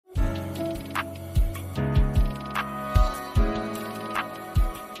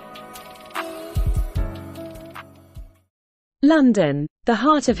London, the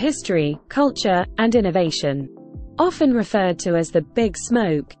heart of history, culture, and innovation. Often referred to as the Big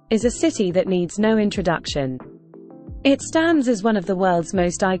Smoke, is a city that needs no introduction. It stands as one of the world's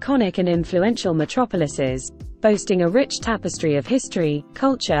most iconic and influential metropolises, boasting a rich tapestry of history,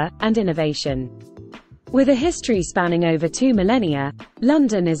 culture, and innovation. With a history spanning over 2 millennia,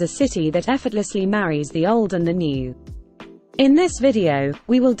 London is a city that effortlessly marries the old and the new. In this video,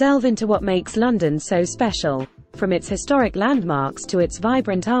 we will delve into what makes London so special, from its historic landmarks to its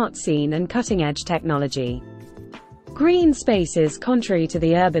vibrant art scene and cutting-edge technology. Green spaces. Contrary to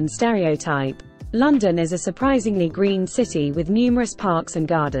the urban stereotype, London is a surprisingly green city with numerous parks and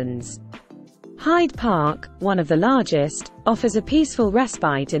gardens. Hyde Park, one of the largest, offers a peaceful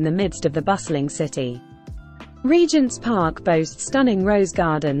respite in the midst of the bustling city. Regent's Park boasts stunning rose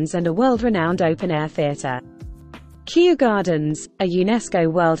gardens and a world-renowned open-air theatre. Kew Gardens, a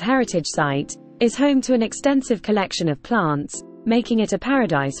UNESCO World Heritage Site, is home to an extensive collection of plants, making it a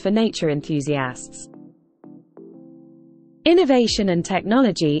paradise for nature enthusiasts. Innovation and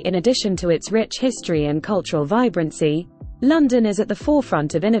technology. In addition to its rich history and cultural vibrancy, London is at the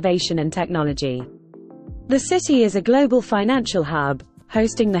forefront of innovation and technology. The city is a global financial hub,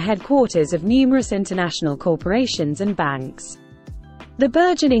 hosting the headquarters of numerous international corporations and banks. The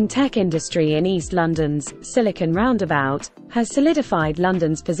burgeoning tech industry in East London's Silicon Roundabout has solidified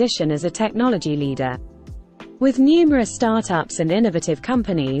London's position as a technology leader. With numerous startups and innovative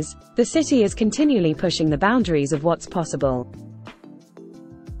companies, the city is continually pushing the boundaries of what's possible.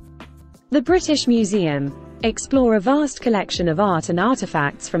 The British Museum. Explore a vast collection of art and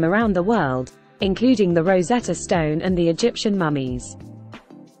artifacts from around the world, including the Rosetta Stone and the Egyptian mummies.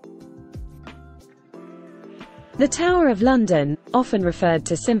 The Tower of London, often referred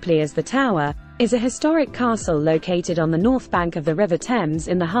to simply as the Tower, is a historic castle located on the north bank of the River Thames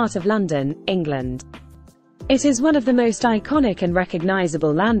in the heart of London, England. It is one of the most iconic and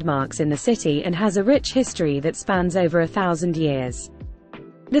recognizable landmarks in the city and has a rich history that spans over 1,000 years.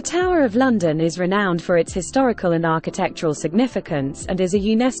 The Tower of London is renowned for its historical and architectural significance and is a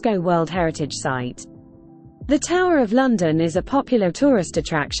UNESCO World Heritage Site. The Tower of London is a popular tourist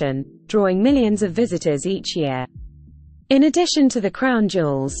attraction, drawing millions of visitors each year. In addition to the crown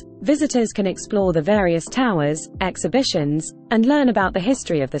jewels, visitors can explore the various towers, exhibitions, and learn about the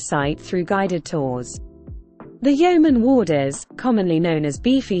history of the site through guided tours. The yeoman warders, commonly known as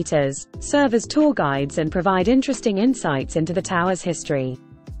beefeaters, serve as tour guides and provide interesting insights into the tower's history.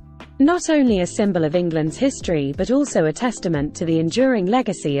 Not only a symbol of England's history but also a testament to the enduring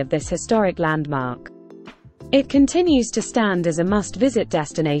legacy of this historic landmark. It continues to stand as a must-visit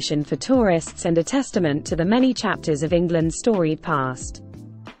destination for tourists and a testament to the many chapters of England's storied past.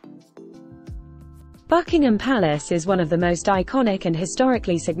 Buckingham Palace is one of the most iconic and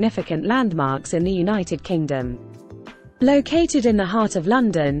historically significant landmarks in the United Kingdom. Located in the heart of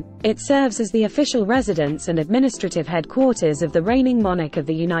London, it serves as the official residence and administrative headquarters of the reigning monarch of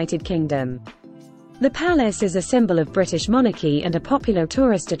the United Kingdom. The palace is a symbol of British monarchy and a popular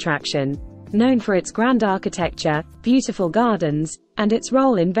tourist attraction, known for its grand architecture, beautiful gardens, and its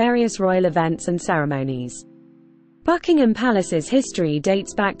role in various royal events and ceremonies. Buckingham Palace's history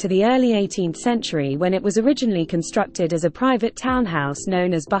dates back to the early 18th century when it was originally constructed as a private townhouse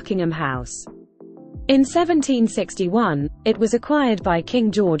known as Buckingham House. In 1761, it was acquired by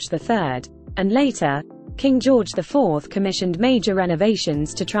King George III, and later, King George IV commissioned major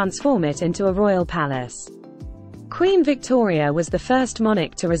renovations to transform it into a royal palace. Queen Victoria was the first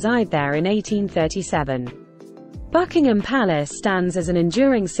monarch to reside there in 1837. Buckingham Palace stands as an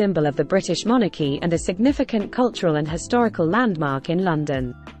enduring symbol of the British monarchy and a significant cultural and historical landmark in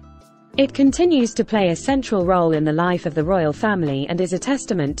London. It continues to play a central role in the life of the royal family and is a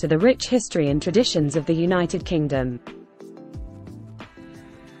testament to the rich history and traditions of the United Kingdom.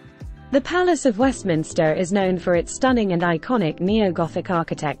 The Palace of Westminster is known for its stunning and iconic neo-Gothic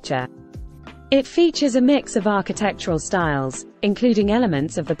architecture. It features a mix of architectural styles, including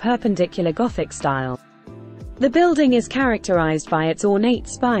elements of the Perpendicular Gothic style. The building is characterized by its ornate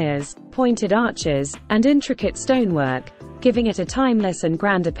spires, pointed arches, and intricate stonework, giving it a timeless and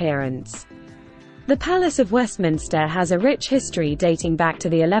grand appearance. The Palace of Westminster has a rich history dating back to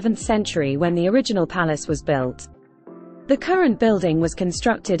the 11th century when the original palace was built. The current building was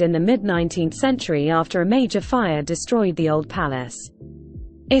constructed in the mid-19th century after a major fire destroyed the old palace.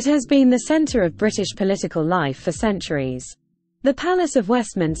 It has been the center of British political life for centuries. The Palace of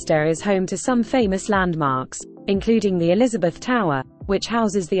Westminster is home to some famous landmarks, including the Elizabeth Tower, which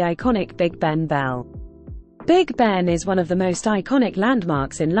houses the iconic Big Ben Bell. Big Ben is one of the most iconic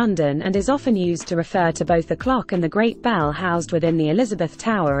landmarks in London and is often used to refer to both the clock and the Great Bell housed within the Elizabeth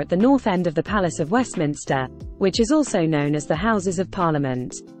Tower at the north end of the Palace of Westminster, which is also known as the Houses of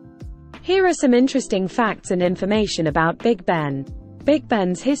Parliament. Here are some interesting facts and information about Big Ben. Big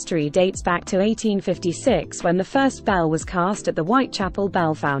Ben's history dates back to 1856 when the first bell was cast at the Whitechapel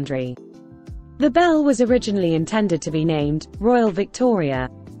Bell Foundry. The bell was originally intended to be named Royal Victoria,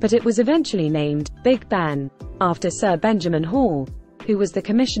 but it was eventually named Big Ben, after Sir Benjamin Hall, who was the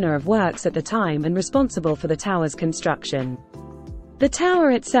Commissioner of Works at the time and responsible for the tower's construction. The tower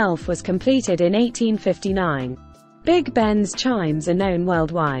itself was completed in 1859. Big Ben's chimes are known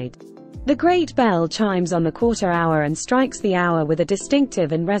worldwide. The Great Bell chimes on the quarter hour and strikes the hour with a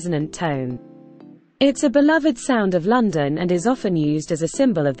distinctive and resonant tone. It's a beloved sound of London and is often used as a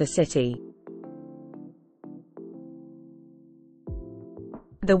symbol of the city.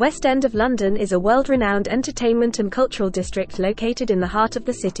 The West End of London is a world-renowned entertainment and cultural district located in the heart of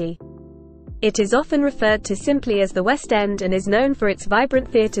the city. It is often referred to simply as the West End and is known for its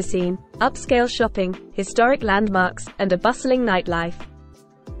vibrant theatre scene, upscale shopping, historic landmarks, and a bustling nightlife.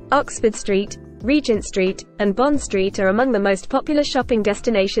 Oxford Street, Regent Street, and Bond Street are among the most popular shopping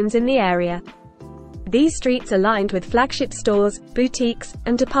destinations in the area. These streets are lined with flagship stores, boutiques,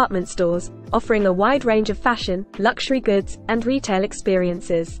 and department stores, offering a wide range of fashion, luxury goods, and retail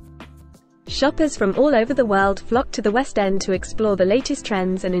experiences. Shoppers from all over the world flock to the West End to explore the latest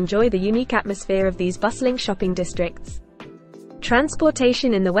trends and enjoy the unique atmosphere of these bustling shopping districts.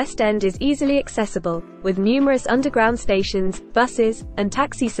 Transportation in the West End is easily accessible, with numerous underground stations, buses, and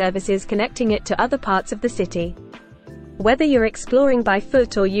taxi services connecting it to other parts of the city. Whether you're exploring by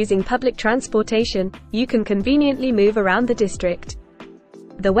foot or using public transportation, you can conveniently move around the district.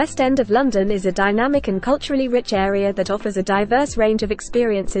 The West End of London is a dynamic and culturally rich area that offers a diverse range of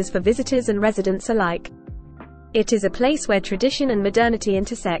experiences for visitors and residents alike. It is a place where tradition and modernity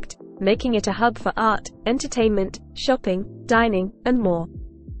intersect, making it a hub for art, entertainment, shopping, dining, and more.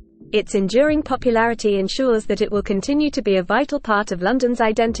 Its enduring popularity ensures that it will continue to be a vital part of London's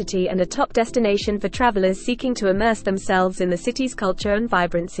identity and a top destination for travelers seeking to immerse themselves in the city's culture and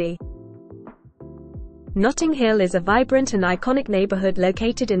vibrancy. Notting Hill is a vibrant and iconic neighbourhood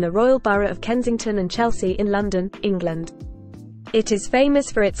located in the Royal Borough of Kensington and Chelsea in London, England. It is famous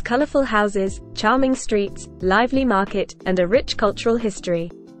for its colourful houses, charming streets, lively market, and a rich cultural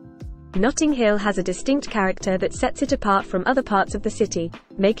history. Notting Hill has a distinct character that sets it apart from other parts of the city,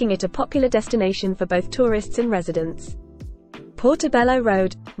 making it a popular destination for both tourists and residents. Portobello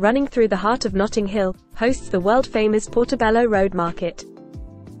Road, running through the heart of Notting Hill, hosts the world-famous Portobello Road Market.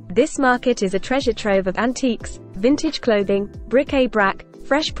 This market is a treasure trove of antiques, vintage clothing, bric-a-brac,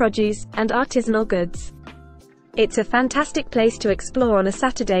 fresh produce, and artisanal goods. It's a fantastic place to explore on a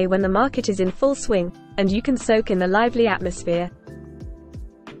Saturday when the market is in full swing, and you can soak in the lively atmosphere.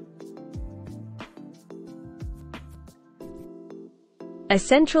 A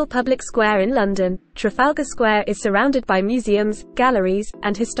central public square in London, Trafalgar Square is surrounded by museums, galleries,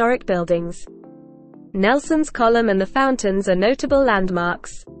 and historic buildings. Nelson's Column and the fountains are notable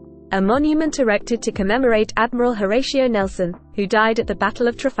landmarks. A monument erected to commemorate Admiral Horatio Nelson, who died at the Battle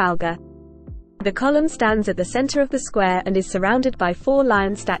of Trafalgar. The column stands at the center of the square and is surrounded by 4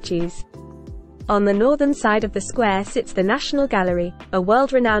 lion statues. On the northern side of the square sits the National Gallery, a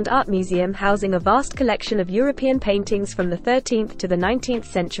world-renowned art museum housing a vast collection of European paintings from the 13th to the 19th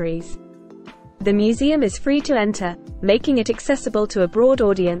centuries. The museum is free to enter, making it accessible to a broad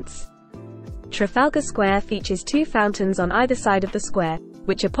audience. Trafalgar Square features 2 fountains on either side of the square,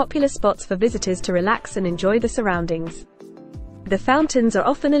 which are popular spots for visitors to relax and enjoy the surroundings. The fountains are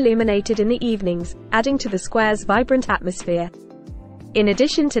often illuminated in the evenings, adding to the square's vibrant atmosphere. In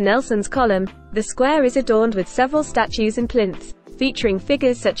addition to Nelson's Column, the square is adorned with several statues and plinths, featuring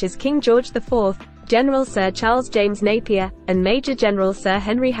figures such as King George IV, General Sir Charles James Napier, and Major General Sir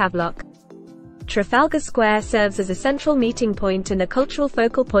Henry Havelock. Trafalgar Square serves as a central meeting point and a cultural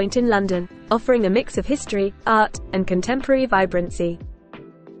focal point in London, offering a mix of history, art, and contemporary vibrancy.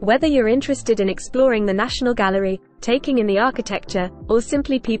 Whether you're interested in exploring the National Gallery, taking in the architecture, or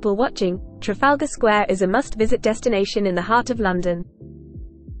simply people watching, Trafalgar Square is a must-visit destination in the heart of London.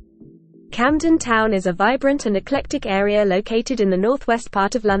 Camden Town is a vibrant and eclectic area located in the northwest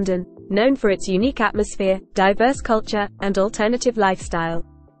part of London, known for its unique atmosphere, diverse culture, and alternative lifestyle.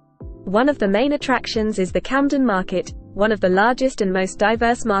 One of the main attractions is the Camden Market, one of the largest and most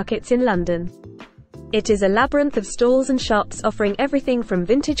diverse markets in London. It is a labyrinth of stalls and shops offering everything from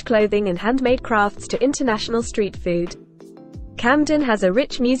vintage clothing and handmade crafts to international street food. Camden has a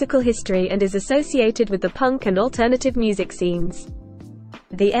rich musical history and is associated with the punk and alternative music scenes.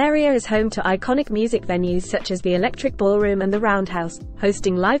 The area is home to iconic music venues such as the Electric Ballroom and the Roundhouse,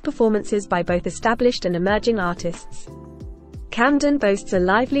 hosting live performances by both established and emerging artists. Camden boasts a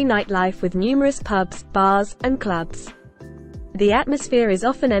lively nightlife with numerous pubs, bars, and clubs. The atmosphere is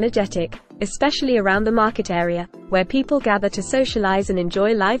often energetic, especially around the market area, where people gather to socialize and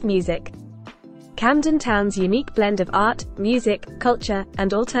enjoy live music. Camden Town's unique blend of art, music, culture,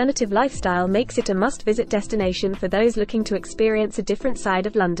 and alternative lifestyle makes it a must-visit destination for those looking to experience a different side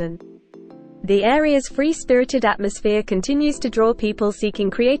of London. The area's free-spirited atmosphere continues to draw people seeking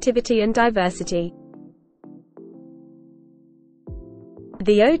creativity and diversity.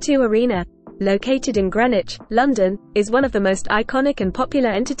 The O2 Arena, located in Greenwich, London, is one of the most iconic and popular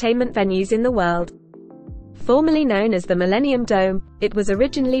entertainment venues in the world. Formerly known as the Millennium Dome, it was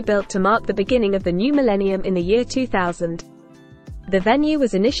originally built to mark the beginning of the new millennium in the year 2000. The venue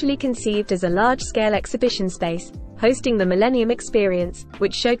was initially conceived as a large-scale exhibition space, hosting the Millennium Experience,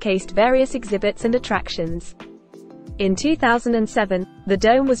 which showcased various exhibits and attractions. In 2007, the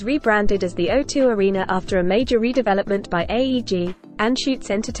Dome was rebranded as the O2 Arena after a major redevelopment by AEG, Anschutz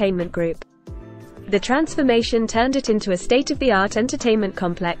Entertainment Group. The transformation turned it into a state-of-the-art entertainment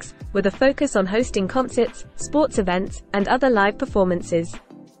complex, with a focus on hosting concerts, sports events, and other live performances.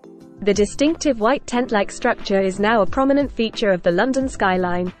 The distinctive white tent-like structure is now a prominent feature of the London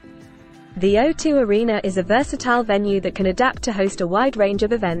skyline. The O2 Arena is a versatile venue that can adapt to host a wide range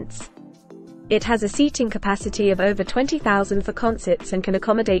of events. It has a seating capacity of over 20,000 for concerts and can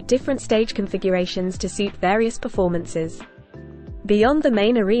accommodate different stage configurations to suit various performances. Beyond the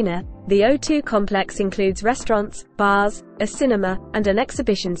main arena, the O2 complex includes restaurants, bars, a cinema, and an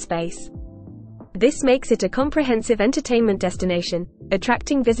exhibition space. This makes it a comprehensive entertainment destination,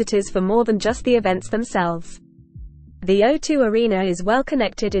 attracting visitors for more than just the events themselves. The O2 Arena is well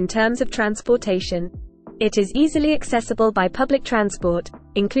connected in terms of transportation. It is easily accessible by public transport,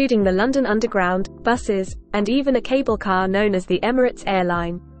 including the London Underground, buses, and even a cable car known as the Emirates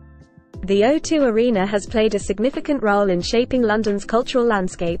Airline. The O2 Arena has played a significant role in shaping London's cultural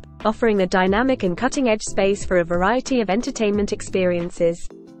landscape, offering a dynamic and cutting-edge space for a variety of entertainment experiences.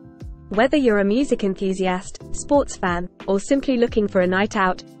 Whether you're a music enthusiast, sports fan, or simply looking for a night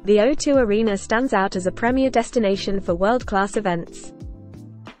out, the O2 Arena stands out as a premier destination for world-class events.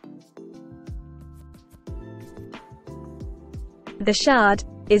 The Shard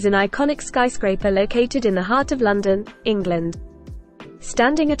is an iconic skyscraper located in the heart of London, England.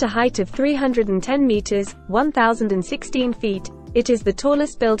 Standing at a height of 310 meters, 1,016 feet, it is the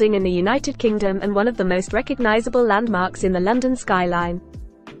tallest building in the United Kingdom and one of the most recognizable landmarks in the London skyline.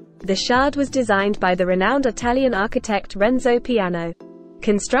 The Shard was designed by the renowned Italian architect Renzo Piano.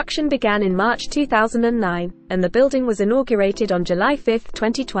 Construction began in March 2009, and the building was inaugurated on July 5,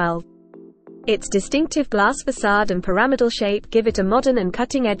 2012. Its distinctive glass facade and pyramidal shape give it a modern and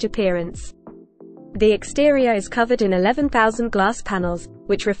cutting-edge appearance. The exterior is covered in 11,000 glass panels,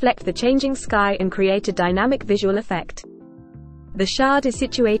 which reflect the changing sky and create a dynamic visual effect. The Shard is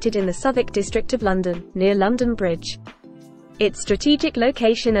situated in the Southwark district of London, near London Bridge. Its strategic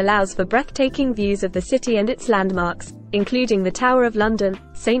location allows for breathtaking views of the city and its landmarks, including the Tower of London,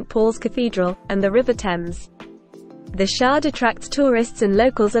 St. Paul's Cathedral, and the River Thames. The Shard attracts tourists and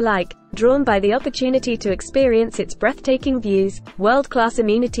locals alike, drawn by the opportunity to experience its breathtaking views, world-class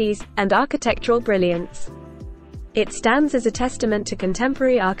amenities, and architectural brilliance. It stands as a testament to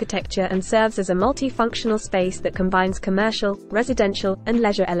contemporary architecture and serves as a multifunctional space that combines commercial, residential, and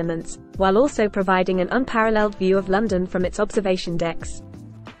leisure elements, while also providing an unparalleled view of London from its observation decks.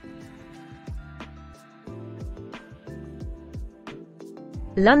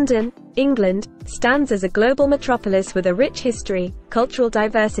 London, England, stands as a global metropolis with a rich history, cultural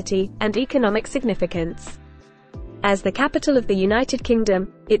diversity, and economic significance. As the capital of the United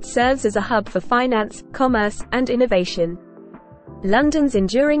Kingdom, it serves as a hub for finance, commerce, and innovation. London's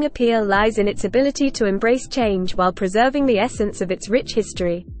enduring appeal lies in its ability to embrace change while preserving the essence of its rich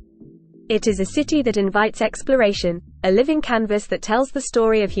history. It is a city that invites exploration, a living canvas that tells the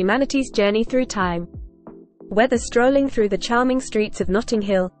story of humanity's journey through time. Whether strolling through the charming streets of Notting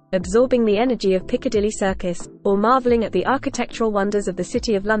Hill, absorbing the energy of Piccadilly Circus, or marveling at the architectural wonders of the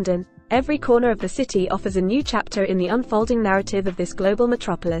City of London, every corner of the city offers a new chapter in the unfolding narrative of this global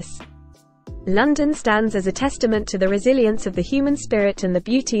metropolis. London stands as a testament to the resilience of the human spirit and the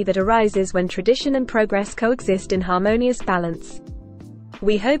beauty that arises when tradition and progress coexist in harmonious balance.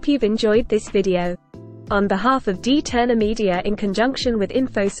 We hope you've enjoyed this video. On behalf of D. Turner Media in conjunction with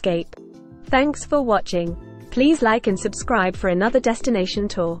Infoscape, thanks for watching. Please like and subscribe for another destination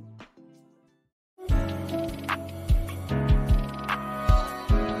tour.